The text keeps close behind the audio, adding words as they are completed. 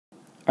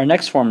Our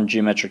next form of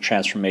geometric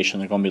transformation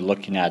we're going to be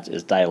looking at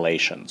is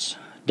dilations.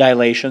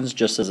 Dilations,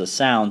 just as it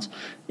sounds,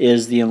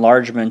 is the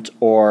enlargement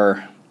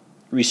or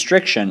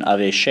restriction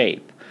of a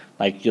shape.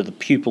 Like the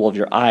pupil of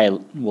your eye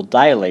will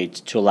dilate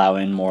to allow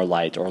in more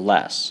light or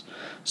less.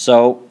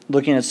 So,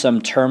 looking at some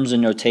terms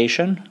and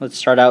notation, let's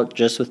start out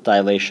just with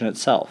dilation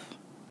itself.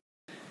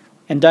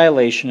 And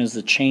dilation is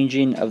the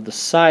changing of the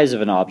size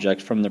of an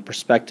object from the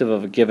perspective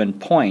of a given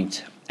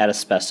point at a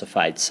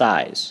specified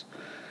size.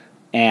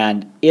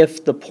 And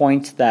if the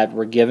point that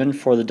we're given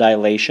for the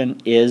dilation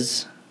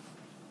is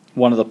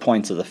one of the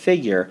points of the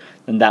figure,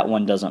 then that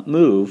one doesn't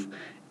move.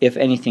 If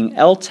anything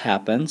else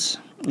happens,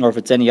 or if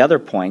it's any other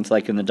point,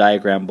 like in the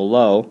diagram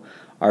below,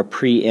 our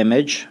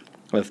pre-image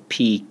of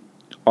PRQ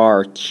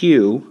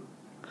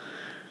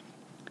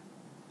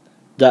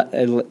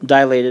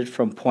dilated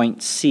from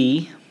point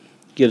C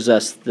gives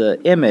us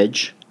the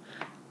image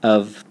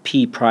of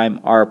P prime,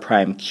 R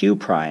prime, Q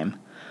prime.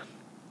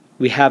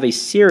 We have a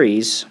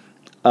series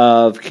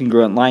of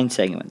congruent line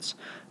segments.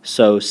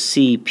 So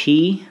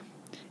CP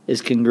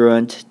is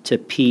congruent to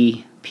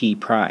PP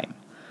prime.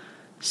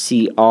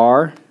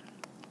 CR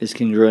is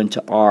congruent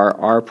to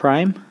RR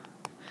prime.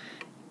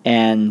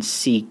 And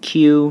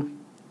CQ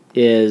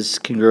is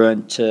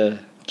congruent to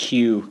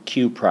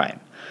QQ prime.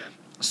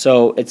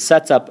 So it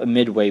sets up a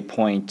midway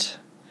point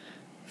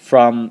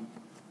from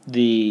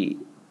the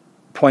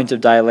point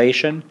of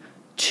dilation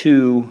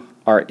to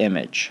our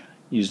image,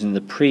 using the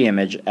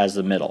pre-image as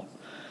the middle.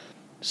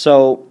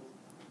 So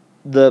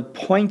the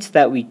point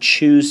that we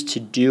choose to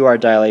do our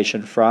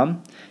dilation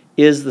from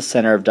is the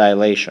center of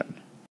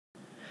dilation.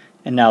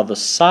 And now the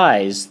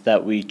size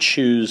that we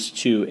choose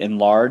to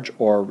enlarge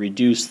or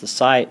reduce the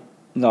size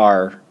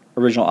our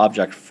original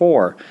object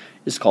for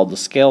is called the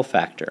scale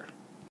factor.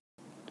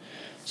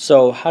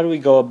 So how do we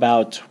go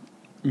about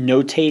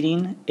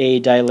notating a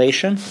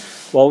dilation?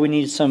 Well, we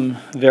need some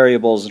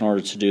variables in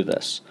order to do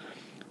this.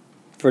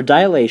 For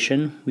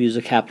dilation, we use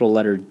a capital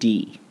letter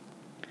D.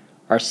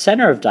 Our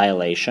center of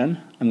dilation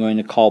I'm going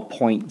to call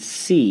point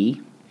C,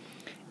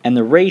 and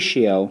the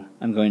ratio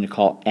I'm going to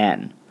call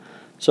N.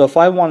 So if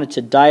I wanted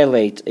to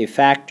dilate a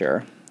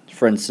factor,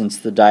 for instance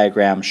the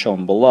diagram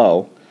shown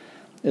below,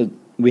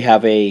 we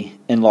have a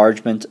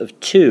enlargement of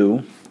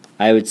 2,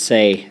 I would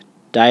say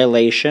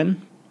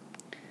dilation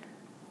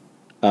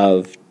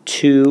of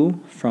 2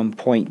 from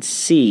point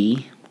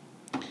C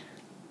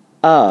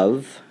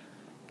of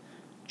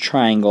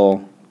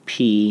triangle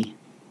PRQ.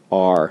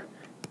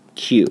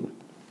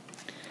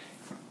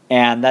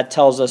 And that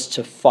tells us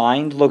to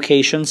find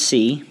location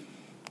C,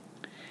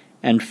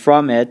 and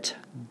from it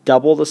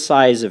double the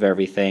size of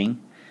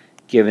everything,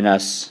 giving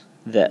us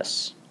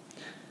this.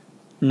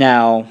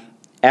 Now,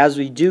 as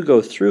we do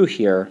go through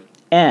here,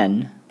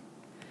 N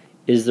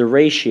is the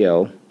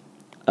ratio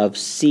of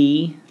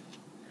C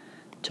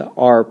to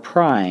R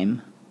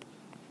prime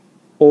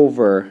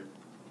over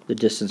the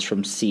distance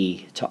from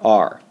C to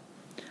R.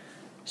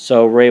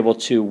 So we're able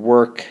to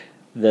work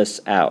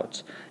this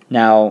out.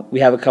 Now,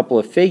 we have a couple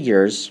of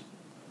figures.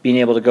 Being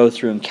able to go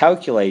through and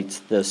calculate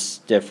this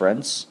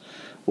difference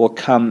will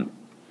give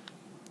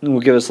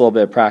us a little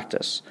bit of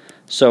practice.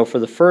 So for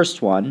the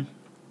first one,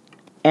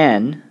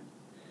 N,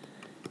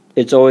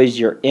 it's always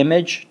your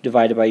image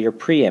divided by your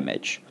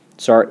pre-image.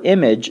 So our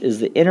image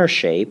is the inner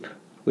shape,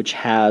 which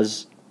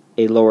has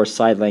a lower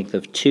side length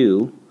of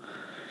 2,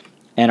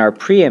 and our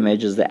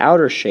pre-image is the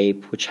outer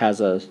shape, which has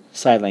a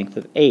side length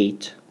of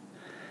 8.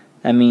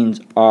 That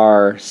means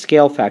our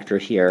scale factor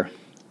here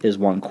is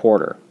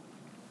 1/4.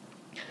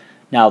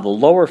 Now the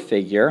lower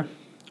figure,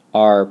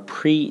 our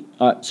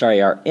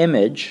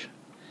image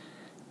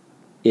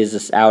is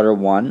this outer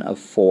one of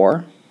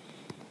 4,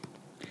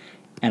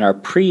 and our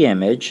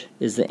pre-image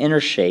is the inner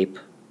shape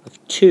of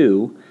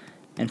 2,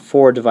 and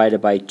 4 divided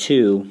by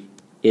 2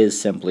 is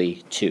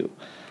simply 2.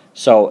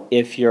 So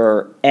if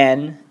your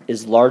N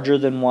is larger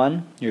than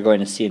 1, you're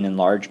going to see an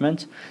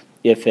enlargement.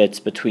 If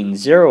it's between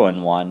 0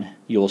 and 1,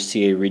 you will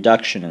see a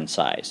reduction in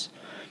size.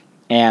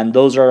 And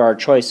those are our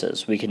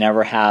choices. We can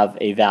never have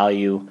a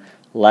value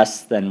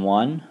less than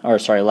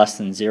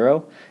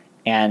 0,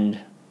 and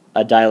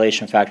a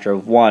dilation factor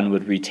of 1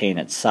 would retain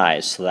its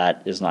size, so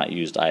that is not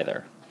used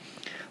either.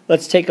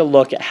 Let's take a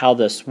look at how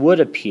this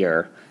would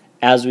appear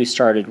as we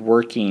started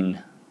working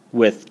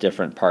with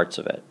different parts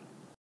of it.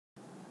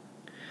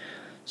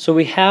 So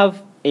we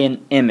have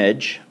an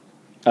image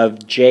of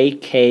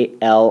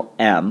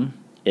JKLM.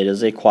 It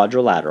is a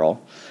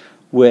quadrilateral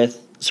we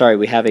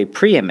have a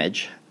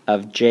pre-image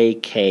of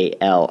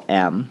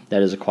JKLM,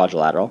 that is a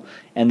quadrilateral,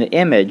 and the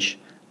image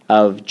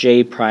of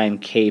J prime,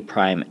 K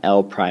prime,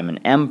 L prime, and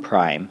M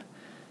prime,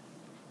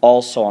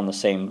 also on the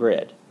same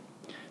grid.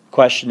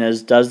 Question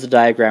is, does the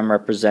diagram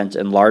represent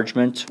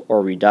enlargement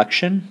or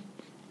reduction?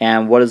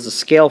 And what is the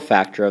scale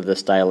factor of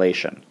this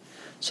dilation?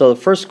 So the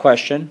first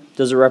question,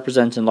 does it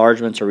represent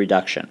enlargement or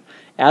reduction?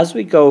 As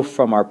we go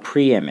from our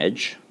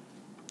pre-image,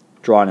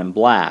 drawn in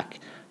black,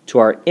 to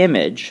our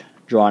image,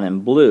 drawn in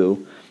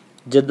blue,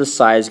 did the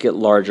size get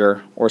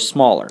larger or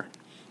smaller?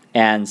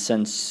 And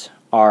since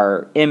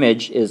our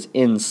image is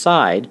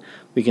inside,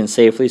 we can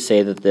safely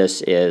say that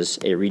this is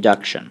a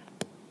reduction.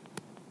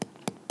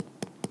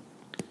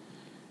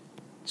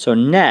 So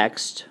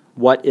next,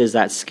 what is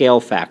that scale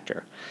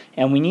factor?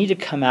 And we need to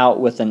come out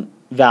with a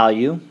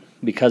value,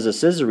 because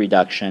this is a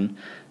reduction,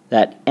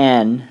 that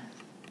n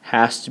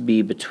has to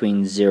be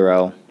between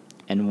 0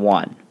 and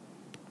 1.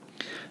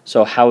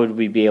 So how would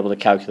we be able to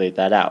calculate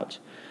that out?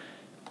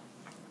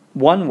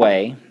 One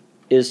way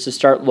is to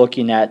start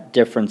looking at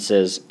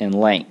differences in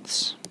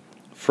lengths.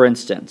 For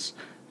instance,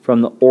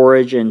 from the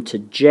origin to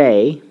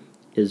j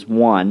is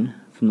 1,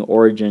 from the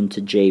origin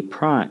to j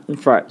prime,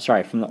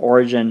 from the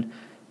origin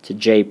to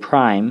j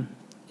prime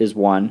is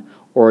 1,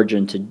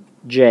 origin to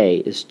j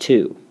is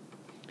 2.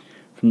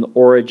 From the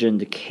origin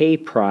to k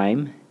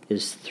prime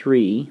is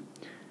 3,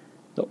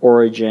 the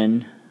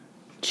origin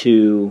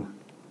to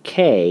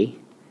k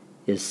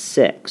is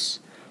 6.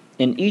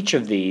 In each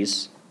of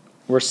these,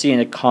 we're seeing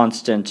a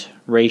constant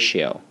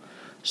ratio.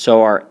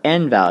 So our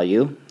n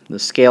value, the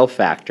scale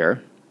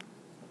factor,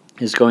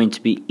 is going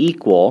to be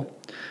equal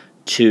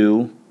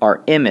to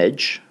our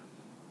image.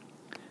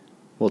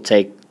 We'll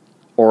take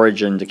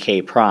origin to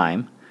k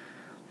prime,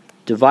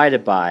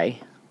 divided by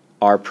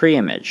our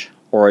preimage.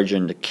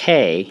 Origin to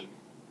k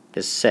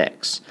is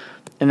 6.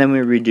 And then we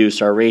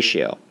reduce our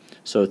ratio.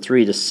 So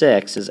 3 to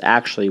 6 is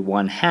actually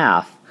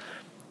 1/2.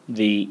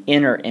 The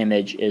inner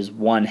image is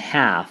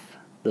 1/2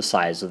 the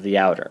size of the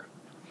outer.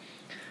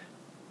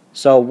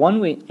 So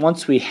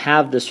once we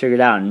have this figured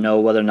out and know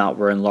whether or not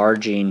we're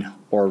enlarging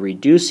or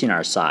reducing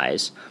our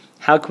size,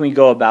 how can we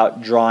go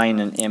about drawing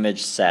an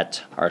image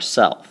set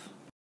ourselves?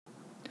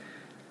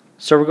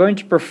 So we're going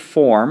to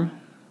perform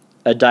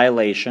a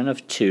dilation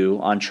of 2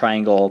 on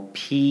triangle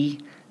PZG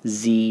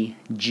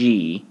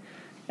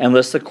and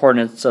list the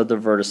coordinates of the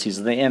vertices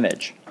of the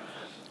image.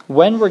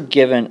 When we're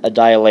given a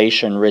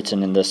dilation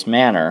written in this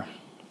manner,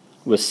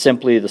 with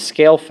simply the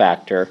scale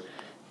factor,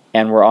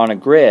 and we're on a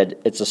grid,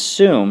 it's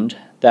assumed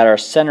that our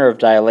center of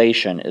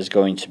dilation is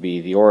going to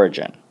be the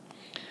origin.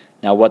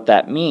 Now what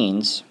that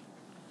means,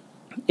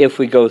 if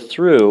we go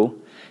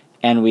through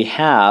and we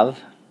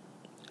have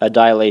a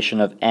dilation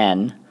of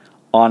n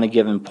on a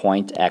given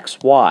point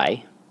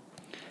xy,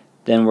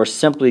 then we're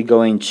simply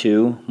going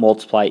to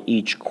multiply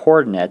each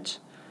coordinate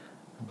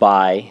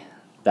by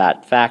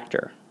that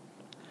factor.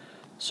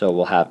 So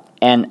we'll have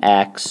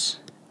nx,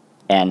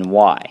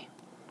 ny.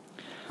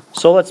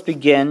 So let's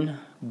begin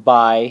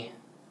by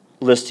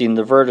listing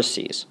the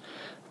vertices.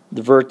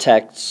 The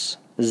vertex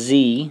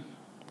z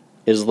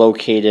is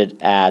located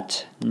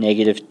at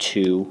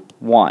 -2,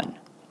 1.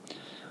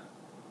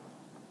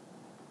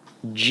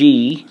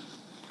 G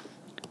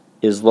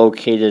is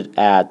located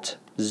at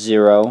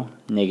 0,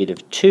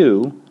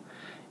 -2,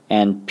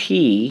 and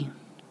P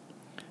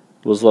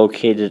was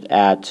located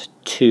at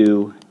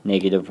 2,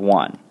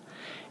 -1.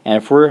 And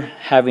if we're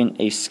having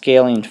a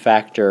scaling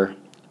factor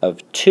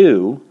of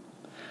 2,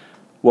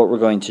 what we're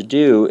going to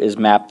do is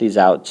map these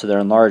out to their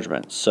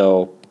enlargement.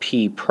 So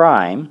P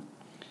prime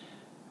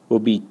will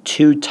be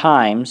 2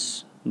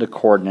 times the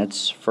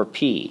coordinates for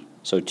P.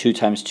 So 2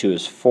 times 2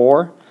 is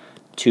 4,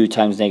 2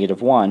 times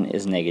 -1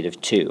 is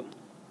 -2.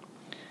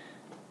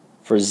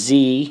 For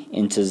Z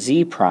into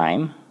Z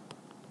prime,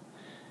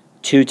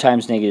 2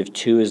 times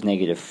 -2 is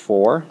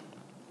 -4,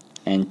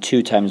 and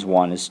 2 times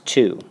 1 is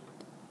 2.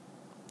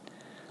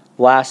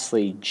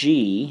 Lastly,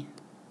 G,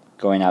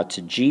 going out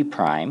to G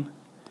prime,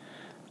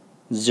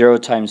 0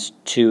 times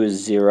 2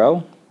 is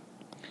 0,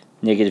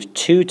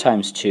 -2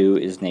 times 2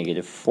 is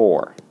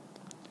 -4.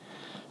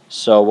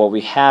 So what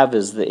we have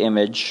is the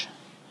image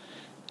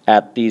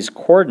at these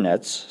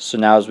coordinates. So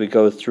now as we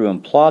go through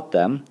and plot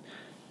them,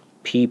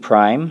 P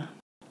prime,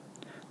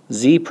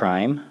 Z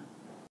prime,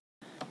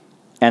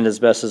 and as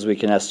best as we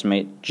can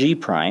estimate G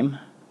prime,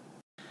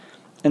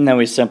 and then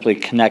we simply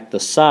connect the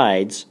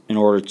sides in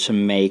order to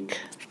make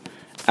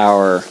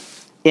our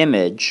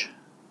image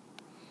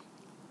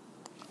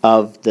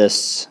of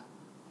this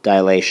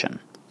dilation.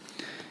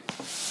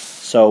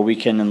 So we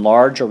can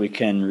enlarge or we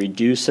can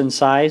reduce in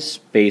size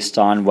based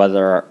on what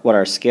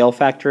our scale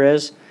factor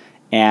is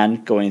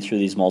and going through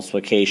these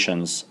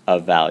multiplications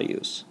of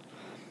values.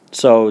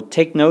 So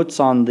take notes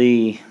on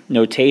the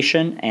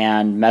notation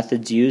and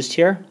methods used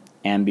here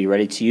and be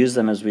ready to use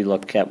them as we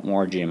look at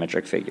more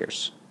geometric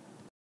figures.